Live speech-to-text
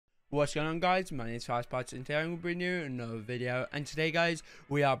What's going on, guys? My name is FastPots and today I'm going to bring you another video. And today, guys,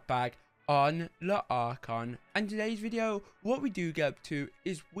 we are back on the Archon. And today's video, what we do get up to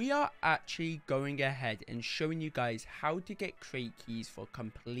is we are actually going ahead and showing you guys how to get crate keys for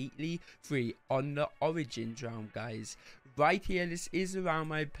completely free on the Origins round, guys. Right here, this is the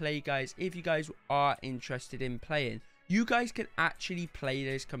round I play, guys. If you guys are interested in playing, you guys can actually play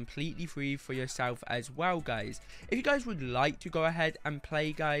this completely free for yourself as well, guys. If you guys would like to go ahead and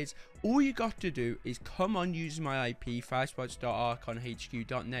play, guys, all you got to do is come on using my IP,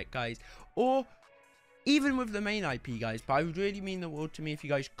 fastpots.archonhq.net, guys, or even with the main IP, guys. But I would really mean the world to me if you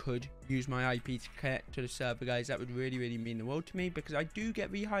guys could use my IP to connect to the server, guys. That would really mean the world to me, because I do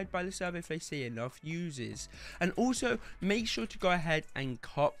get rehired by the server if they see enough users. And also make sure to go ahead and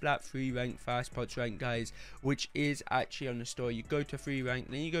cop that free rank FastPots rank, guys, which is actually on the store. You go to free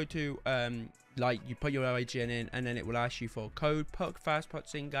rank, then you go to like you put your origin in, and then it will ask you for a code. Put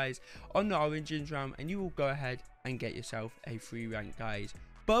FastPots in, guys, on the Origins round, and you will go ahead and get yourself a free rank, guys.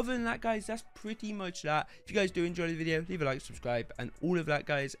 But other than that, guys, that's pretty much that. If you guys do enjoy the video, leave a like, subscribe, and all of that,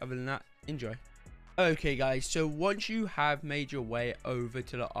 guys. Other than that, enjoy. Okay, guys, so once you have made your way over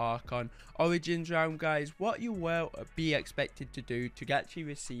to the Archon Origins round, guys, what you will be expected to do to actually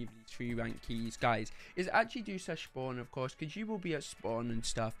receive these free rank keys, guys, is actually do such spawn, of course, because you will be at spawn and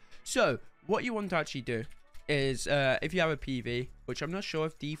stuff. So what you want to actually do is if you have a PV, which I'm not sure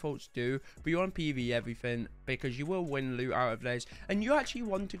if defaults do, but you want to PV everything because you will win loot out of this, and you actually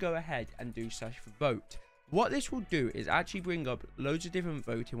want to go ahead and do such vote. What this will do is actually bring up loads of different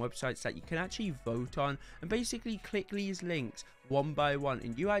voting websites that you can actually vote on, and basically click these links one by one,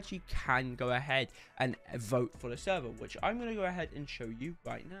 and you actually can go ahead and vote for the server, which I'm going to go ahead and show you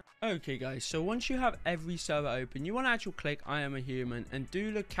right now. Okay, guys, so once you have every server open, you want to actually click I am a human and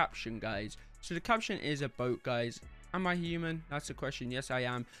do the caption, guys. So the caption is a vote, guys. Am I human? That's the question. Yes, I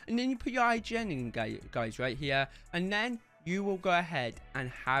am. And then you put your IGN in, guys, right here, and then you will go ahead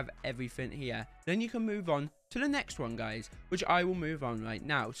and have everything here. Then you can move on to the next one, guys, which I will move on right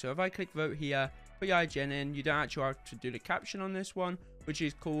now. So if I click vote here, put your IGN in, you don't actually have to do the caption on this one, which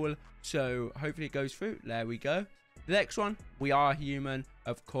is cool. So hopefully it goes through. There we go. The next one, we are human,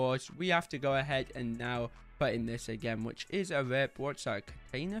 of course. We have to go ahead and now put in this again, which is a rip. What's that,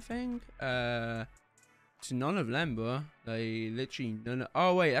 container thing? It's none of them, bro. They literally none of,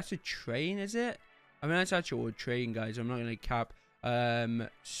 oh wait, that's a train, is it? I mean, that's actually a train, guys. I'm not gonna cap.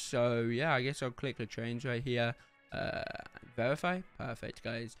 So yeah, I guess I'll click the trains right here. Verify. Perfect,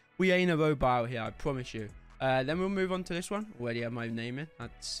 guys. We ain't a robot out here, I promise you. Then we'll move on to this one. Already have my name in.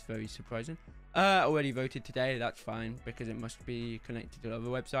 That's very surprising. Already voted today. That's fine, because it must be connected to the other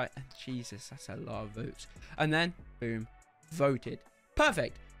website. And Jesus, that's a lot of votes. And then boom, voted.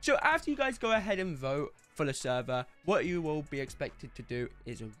 Perfect. So after you guys go ahead and vote for the server, what you will be expected to do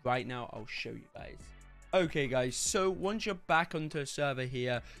is right now I'll show you guys. Okay, guys, so once you're back onto the server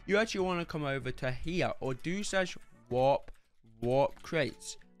here, you actually want to come over to here or do slash warp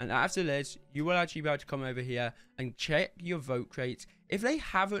crates. And after this, you will actually be able to come over here and check your vote crates. If they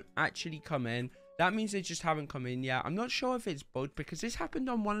haven't actually come in, that means they just haven't come in yet. I'm not sure if it's bugged, because this happened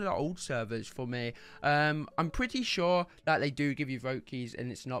on one of the old servers for me. I'm pretty sure that they do give you vote keys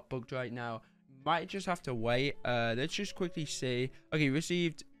and it's not bugged right now. Might just have to wait. Let's just quickly see. Okay,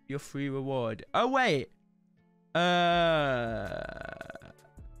 received your free reward. Oh, wait. As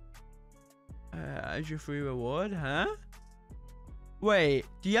your free reward, huh? Wait,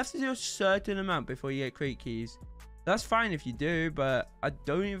 do you have to do a certain amount before you get crate keys? That's fine if you do, but I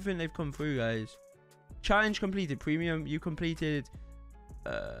don't even think they've come through, guys. Challenge completed. Premium, you completed.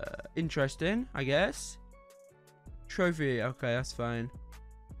 Interesting, I guess. Trophy, okay, that's fine.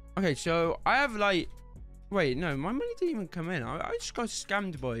 Okay, so I have like, wait, no, my money didn't even come in. I just got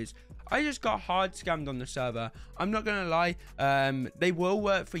scammed, boys. I just got hard scammed on the server. I'm not gonna lie. They will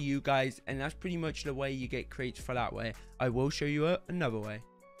work for you guys, and that's pretty much the way you get crates for that way. I will show you another way.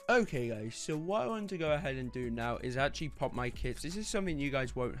 Okay, guys, so what I want to go ahead and do now is actually pop my kits. This is something you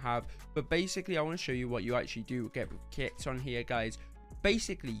guys won't have, but basically I want to show you what you actually do get with kits on here, guys.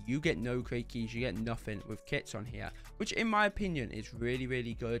 Basically, you get no crate keys, you get nothing with kits on here, which in my opinion is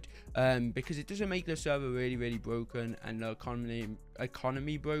really good, because it doesn't make the server really broken and the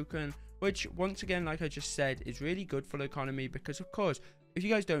economy broken, which once again, like I just said, is really good for the economy, because of course, if you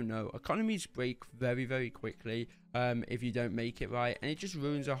guys don't know, economies break very quickly if you don't make it right, and it just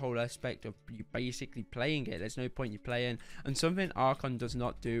ruins the whole aspect of you basically playing it. There's no point you playing, and something Archon does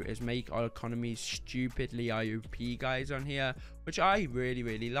not do is make our economies stupidly IOP, guys, on here, which I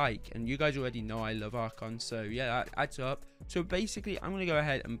really like, and you guys already know I love Archon, so yeah, that adds up. So basically I'm gonna go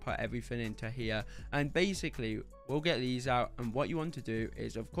ahead and put everything into here, and basically we'll get these out. And what you want to do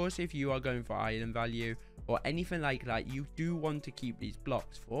is, of course, if you are going for island value or anything like that, you do want to keep these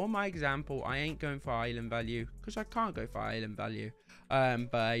blocks. For my example, I ain't going for island value because I can't go for island value. But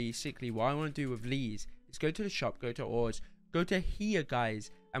basically what I want to do with these is go to the shop, go to ores, go to here,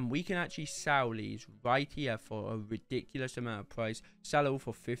 guys, and we can actually sell these right here for a ridiculous amount of price. Sell all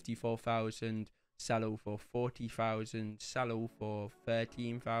for 54,000, sell all for 40,000, sell all for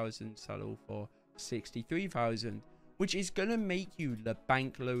 13,000, sell all for 63,000, which is gonna make you the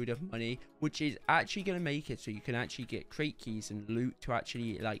bank load of money, which is actually gonna make it so you can actually get crate keys and loot to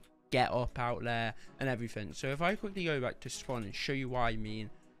actually like get up out there and everything. So if I quickly go back to spawn and show you what I mean,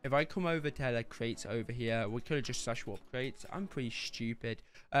 if I come over to the crates over here, we could have just slash warp crates. I'm pretty stupid.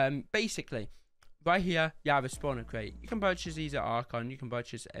 Basically, right here, you have a spawner crate. You can purchase these at Archon. You can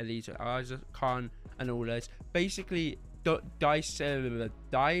purchase these at Archon and all those. Basically,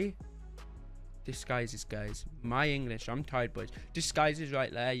 disguises, guys. My English, I'm tired, boys. Disguises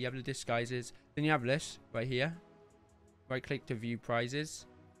right there. You have the disguises. Then you have this right here. Right click to view prizes.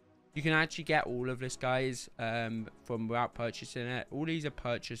 You can actually get all of this, guys, from without purchasing it. All these are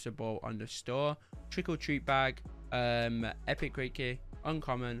purchasable on the store. Trick or treat bag, epic crate key,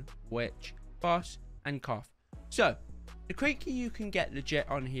 uncommon, witch, boss, and cough. So the crate key you can get legit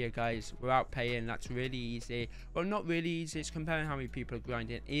on here, guys, without paying. That's really easy. Well, not really easy. It's comparing how many people are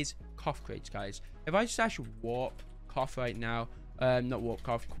grinding. Is cough crates, guys. If I slash warp cough right now, not warp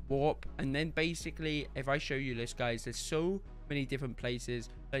cough, warp, and then basically if I show you this, guys, there's so many different places.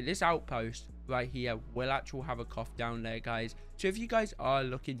 Like this outpost right here will actually have a cough down there, guys. So if you guys are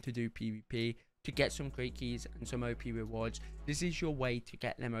looking to do PvP to get some crate keys and some OP rewards, this is your way to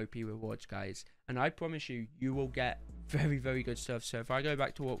get them OP rewards, guys. And I promise you, you will get very, very good stuff. So if I go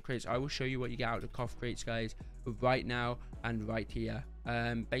back to warp crates, I will show you what you get out of the cough crates, guys, right now and right here.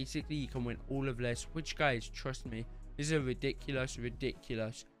 Basically you can win all of this, which, guys, trust me, this is a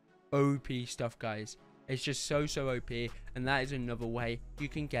ridiculous OP stuff, guys. It's just so OP, and that is another way you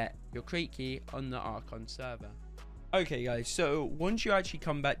can get your crate key on the Archon server. Okay, guys, so once you actually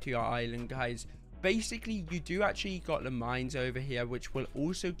come back to your island, guys, basically you do actually got the mines over here, which will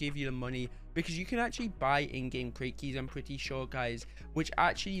also give you the money because you can actually buy in-game crate keys, I'm pretty sure, guys, which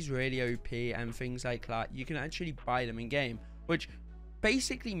actually is really OP and things like that. You can actually buy them in game, which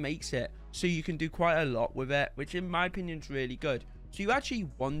basically makes it so you can do quite a lot with it, which in my opinion is really good. So you actually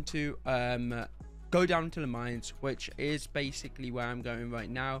want to go down to the mines, which is basically where I'm going right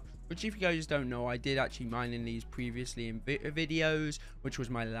now, which if you guys don't know, I did actually mine in these previously in videos, which was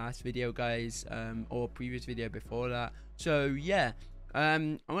my last video, guys, or previous video before that. So yeah,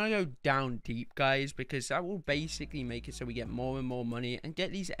 I'm gonna go down deep, guys, because that will basically make it so we get more and more money and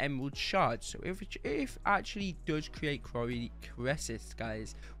get these emerald shards. So if actually does create crescents,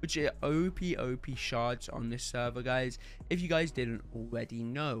 guys, which are OP shards on this server, guys, if you guys didn't already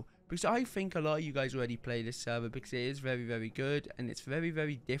know, because I think a lot of you guys already play this server because it is very good and it's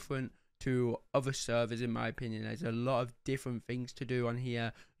very different to other servers. In my opinion, there's a lot of different things to do on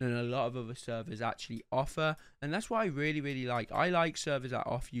here than a lot of other servers actually offer, and that's what I really like. I like servers that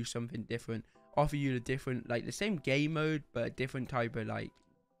offer you something different, offer you the different, like the same game mode but a different type of like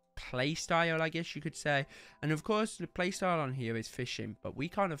play style, I guess you could say. And of course the play style on here is fishing, but we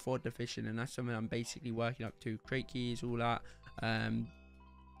can't afford the fishing, and that's something I'm basically working up to. Crate keys, all that.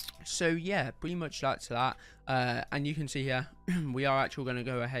 So yeah, pretty much that's that. And you can see here we are actually going to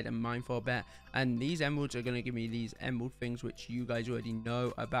go ahead and mine for a bit, and these emeralds are going to give me these emerald things, which you guys already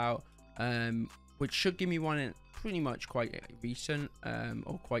know about, which should give me one in pretty much quite recent,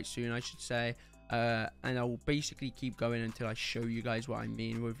 or quite soon I should say. And I'll basically keep going until I show you guys what I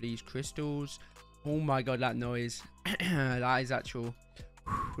mean with these crystals. Oh my god, that noise. That is actual,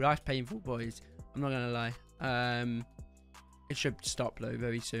 that's painful, boys, I'm not gonna lie. It should stop though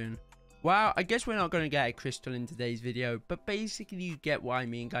very soon. Well, I guess we're not going to get a crystal in today's video, but basically you get what I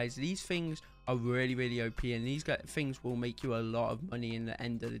mean, guys. These things are really OP, and these things will make you a lot of money in the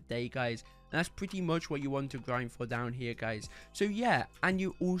end of the day, guys. And that's pretty much what you want to grind for down here, guys. So yeah, and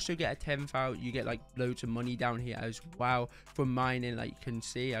you also get a 10,000, you get like loads of money down here as well from mining. Like you can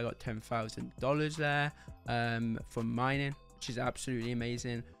see, I got $10,000 there from mining, which is absolutely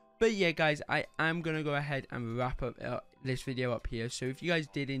amazing. But yeah, guys, I am going to go ahead and wrap up this video up here. So if you guys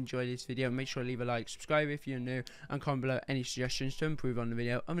did enjoy this video, make sure to leave a like, subscribe if you're new, and comment below any suggestions to improve on the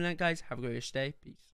video. Other than that, guys, have a great day. Peace.